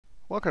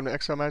Welcome to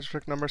Excel Magic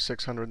Trick number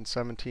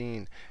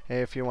 617.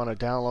 Hey, if you want to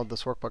download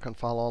this workbook and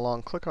follow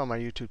along, click on my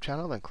YouTube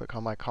channel, then click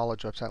on my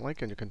college website link,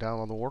 and you can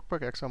download the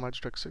workbook, Excel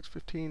Magic Trick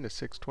 615 to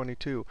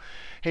 622.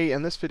 Hey,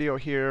 in this video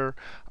here,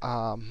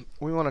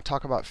 we want to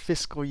talk about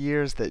fiscal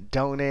years that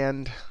don't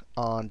end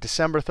on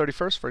December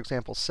 31st, for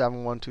example,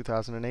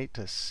 7/1/2008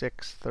 to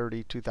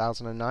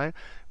 6/30/2009.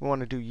 We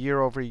want to do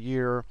year over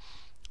year,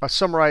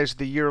 summarize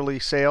the yearly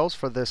sales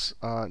for this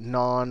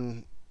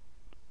non-standard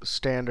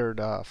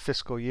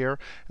fiscal year,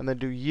 and then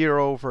do year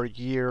over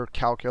year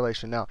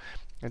calculation. Now,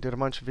 I did a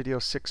bunch of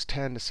videos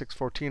 610 to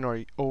 614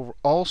 or over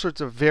all sorts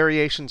of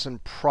variations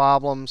and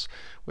problems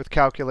with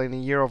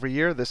calculating year over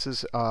year. This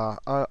is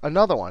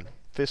another one.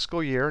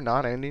 Fiscal year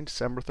not ending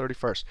December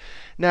 31st.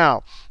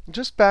 Now,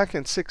 just back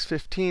in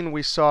 615,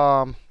 we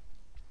saw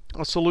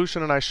a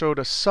solution, and I showed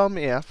a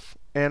SUMIF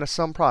and a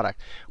SUMPRODUCT.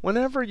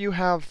 Whenever you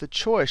have the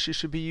choice, you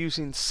should be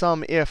using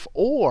SUMIF,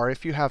 or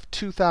if you have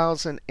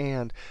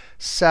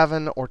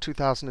 2007 or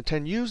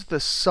 2010, use the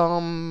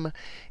SUMIFS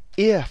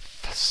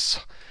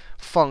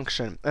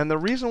function. And the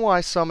reason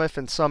why SUMIF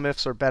and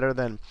SUMIFS are better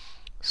than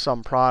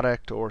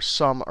SUMPRODUCT or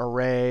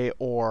SUMArray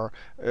or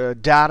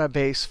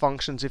database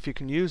functions, if you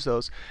can use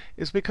those,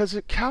 is because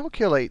it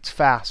calculates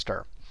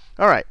faster.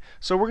 All right,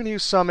 so we're going to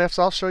use SUMIFS.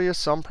 I'll show you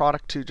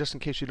SUMPRODUCT too, just in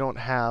case you don't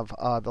have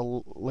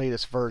the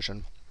latest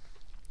version.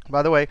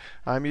 By the way,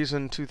 I'm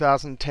using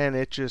 2010.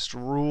 It just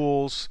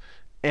rules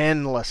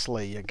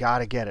endlessly. You got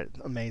to get it.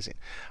 Amazing.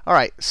 All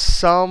right,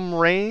 sum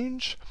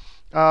range.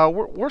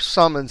 We're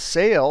summing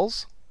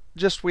sales.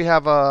 Just we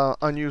have a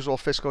unusual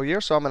fiscal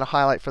year, so I'm going to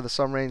highlight for the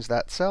sum range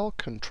that cell,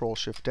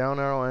 Control-Shift down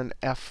arrow, and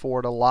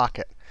F4 to lock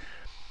it.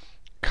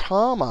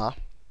 Comma.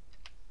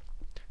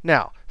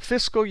 Now,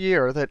 fiscal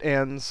year that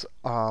ends,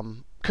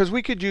 because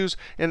we could use,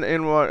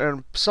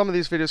 in some of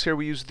these videos here,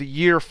 we use the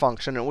year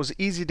function. It was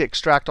easy to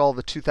extract all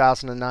the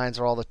 2009s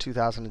or all the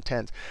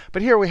 2010s.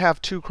 But here we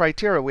have two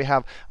criteria. We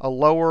have a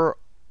lower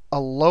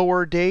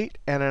date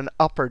and an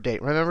upper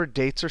date. Remember,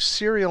 dates are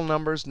serial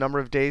numbers, number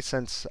of days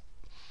since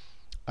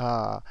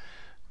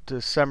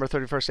December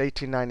 31st,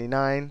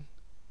 1899.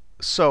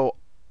 So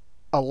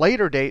a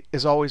later date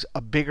is always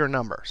a bigger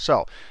number.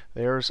 So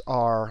there's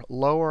our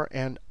lower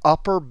and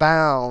upper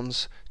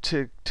bounds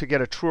to get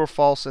a true or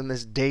false in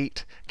this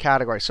date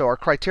category. So our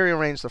criteria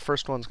range, the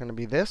first one's going to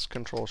be this,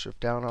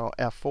 Control-Shift down arrow,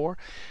 F4,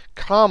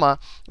 comma,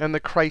 and the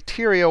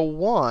criteria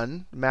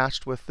 1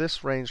 matched with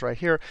this range right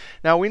here.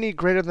 Now we need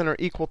greater than or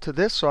equal to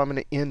this, so I'm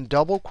going to in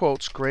double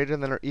quotes, greater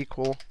than or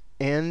equal,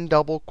 in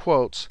double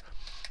quotes,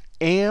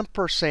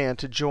 ampersand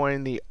to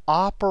join the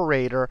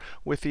operator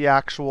with the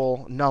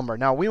actual number.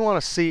 Now we want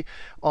to see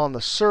on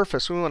the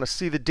surface, we want to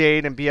see the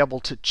date and be able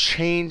to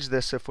change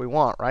this if we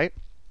want, right?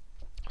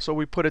 So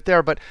we put it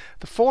there. But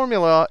the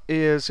formula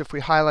is, if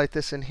we highlight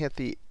this and hit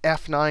the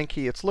F9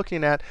 key, it's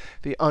looking at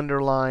the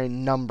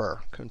underlying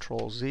number.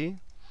 Control-Z.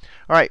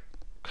 All right,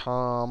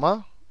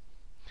 comma.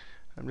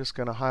 I'm just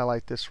going to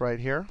highlight this right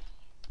here,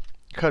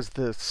 because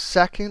the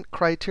second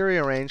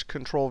criteria range,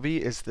 Control-V,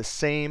 is the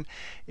same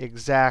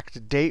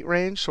exact date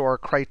range. So our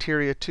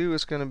criteria 2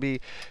 is going to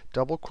be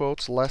double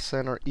quotes less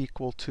than or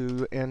equal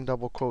to, and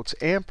double quotes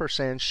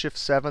ampersand, Shift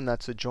 7,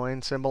 that's a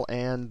join symbol,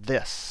 and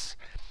this.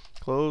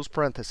 Close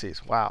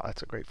parentheses. Wow,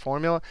 that's a great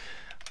formula.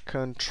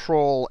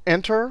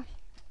 Control-Enter,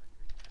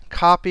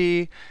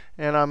 copy,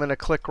 and I'm going to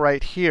click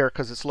right here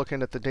because it's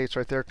looking at the dates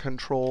right there,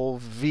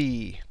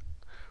 Control-V.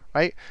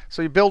 Right?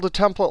 So you build a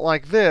template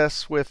like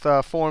this with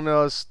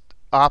formulas,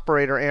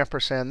 operator,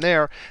 ampersand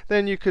there.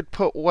 Then you could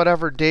put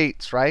whatever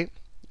dates, right?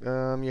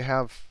 You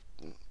have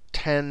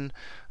 10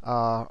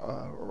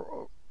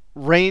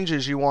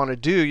 ranges you want to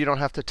do. You don't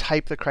have to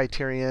type the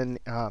criterion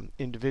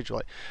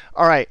individually.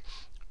 All right,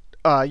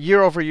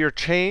 year over year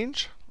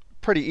change,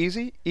 pretty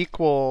easy,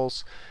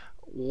 equals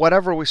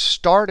whatever we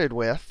started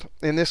with.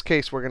 In this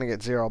case, we're going to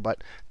get 0,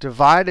 but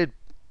divided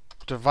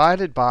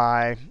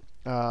by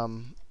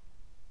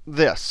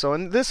this. So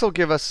this will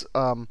give us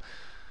a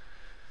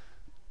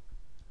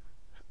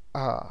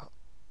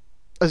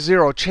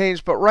 0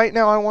 change. But right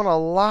now I want to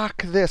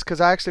lock this, because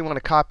I actually want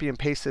to copy and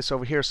paste this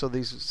over here so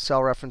these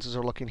cell references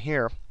are looking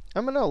here.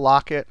 I'm going to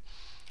lock it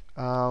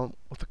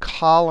with a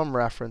column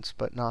reference,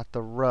 but not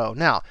the row.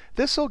 Now,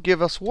 this will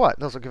give us what?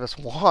 This will give us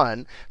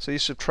 1. So you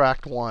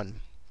subtract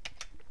 1.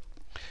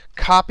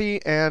 Copy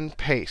and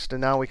paste.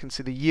 And now we can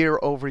see the year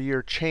over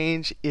year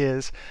change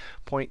is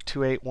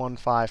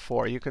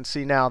 0.28154. You can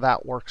see now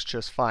that works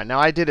just fine. Now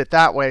I did it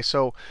that way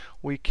so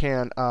we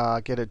can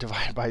get it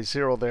divided by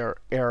 0 there,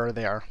 error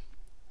there.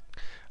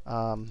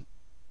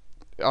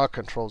 I'll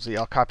Control-Z.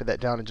 I'll copy that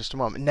down in just a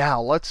moment.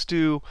 Now let's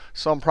do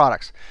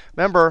SUMPRODUCTs.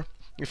 Remember,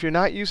 if you're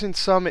not using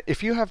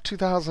if you have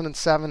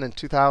 2007 and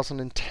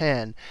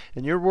 2010,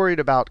 and you're worried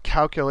about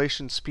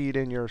calculation speed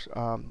in your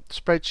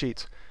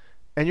spreadsheets,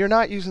 and you're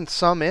not using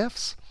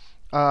SUMIFS,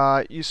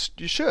 you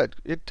should.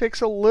 It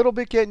takes a little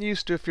bit getting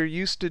used to. If you're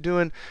used to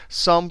doing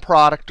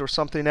SUMPRODUCT or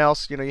something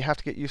else, you have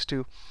to get used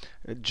to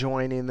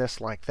joining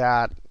this like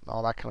that,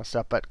 all that kind of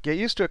stuff. But get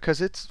used to it because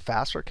it's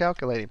faster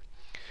calculating.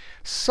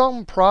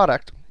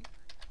 SUMPRODUCT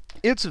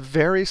It's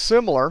very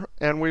similar,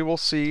 and we will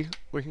see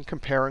we can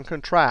compare and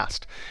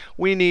contrast.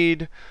 We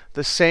need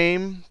the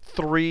same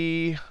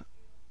three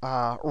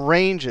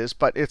ranges,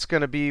 but it's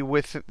going to be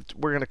we're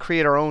going to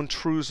create our own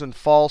trues and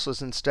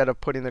falses instead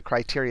of putting the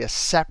criteria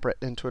separate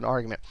into an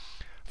argument.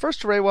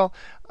 First array, well,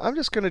 I'm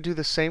just going to do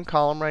the same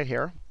column right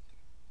here.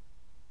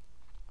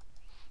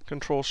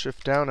 Control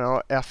Shift down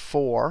arrow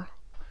F4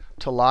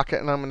 to lock it,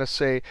 and I'm going to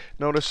say,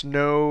 notice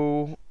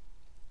no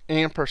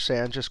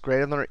ampersand, just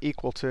greater than or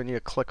equal to, and you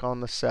click on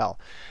the cell.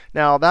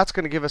 Now that's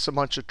going to give us a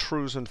bunch of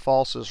trues and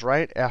falses,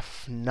 right?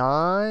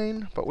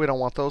 F9, but we don't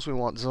want those. We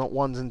want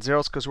ones and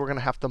zeros because we're going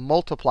to have to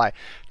multiply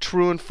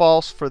true and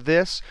false for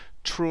this,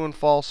 true and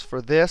false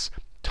for this,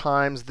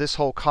 times this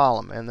whole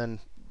column. And then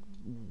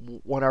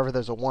whenever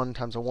there's a 1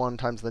 times a 1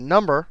 times the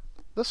number,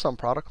 the sum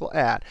product will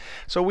add.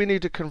 So we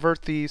need to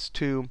convert these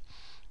to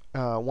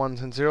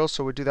ones and zeros,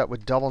 so we do that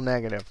with double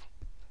negative.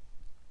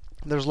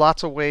 There's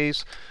lots of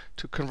ways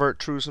to convert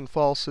trues and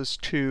falses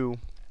to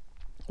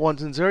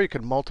ones and zeros. You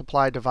can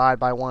multiply, divide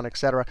by 1,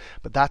 etc.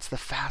 But that's the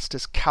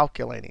fastest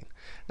calculating.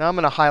 Now I'm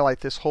going to highlight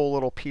this whole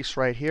little piece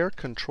right here.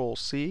 Control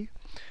C,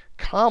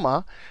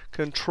 comma,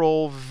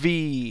 Control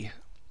V.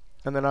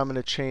 And then I'm going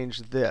to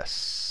change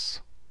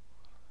this.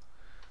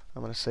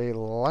 I'm going to say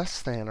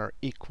less than or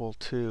equal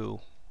to,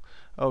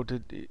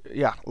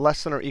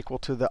 less than or equal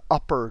to the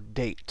upper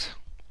date.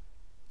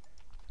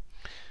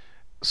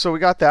 So we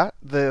got that,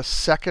 the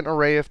second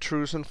array of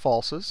trues and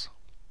falses.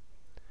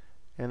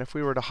 And if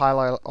we were to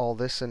highlight all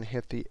this and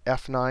hit the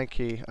F9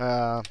 key,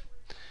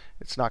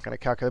 it's not going to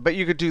calculate. But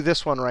you could do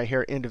this one right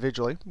here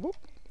individually. Whoop,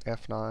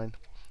 F9.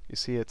 You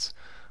see it's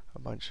a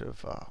bunch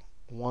of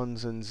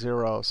ones and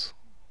zeros.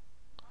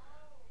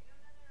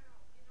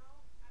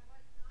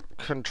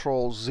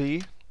 Control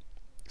Z.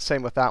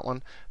 Same with that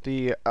one.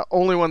 The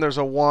only when there's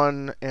a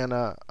 1 and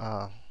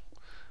a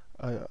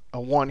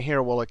 1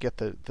 here will it get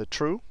the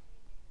true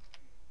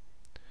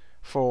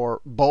for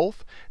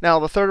both. Now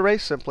the third array,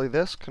 simply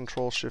this,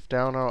 Control Shift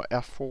down arrow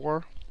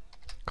F4,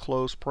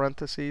 close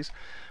parentheses,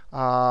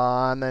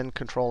 and then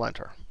Control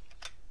Enter.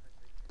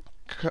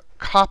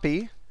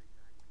 Copy,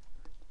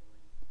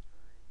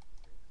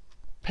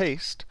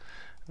 paste,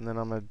 and then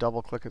I'm going to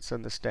double click and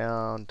send this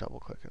down,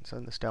 double click and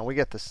send this down. We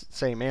get the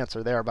same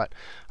answer there, but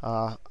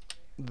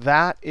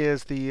that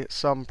is the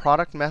sum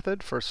product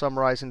method for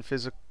summarizing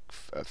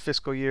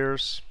fiscal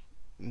years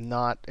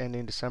not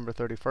ending December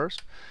 31st.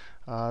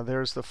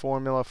 There's the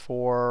formula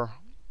for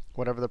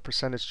whatever the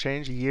percentage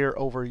change year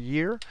over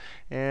year.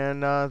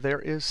 And there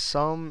is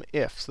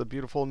SUMIFS, the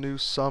beautiful new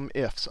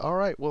SUMIFS. All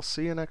right, we'll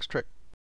see you next trick.